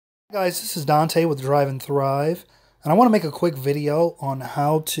Guys, this is Dante with Drive and Thrive, and I want to make a quick video on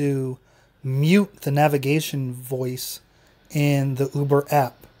how to mute the navigation voice in the Uber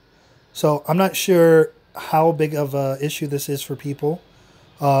app. So I'm not sure how big of a issue this is for people,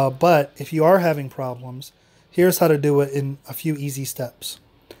 but if you are having problems, here's how to do it in a few easy steps.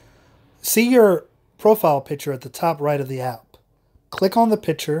 See your profile picture at the top right of the app. Click on the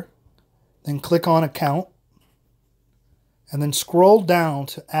picture, then click on Account, and then scroll down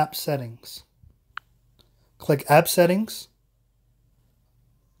to App Settings. Click App Settings,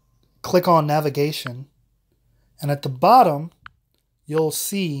 click on Navigation, and at the bottom, you'll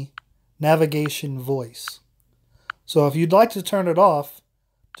see Navigation Voice. So if you'd like to turn it off,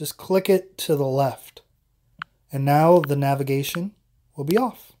 just click it to the left. And now the navigation will be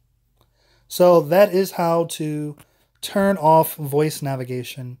off. So that is how to turn off voice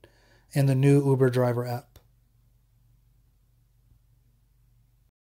navigation in the new Uber driver app.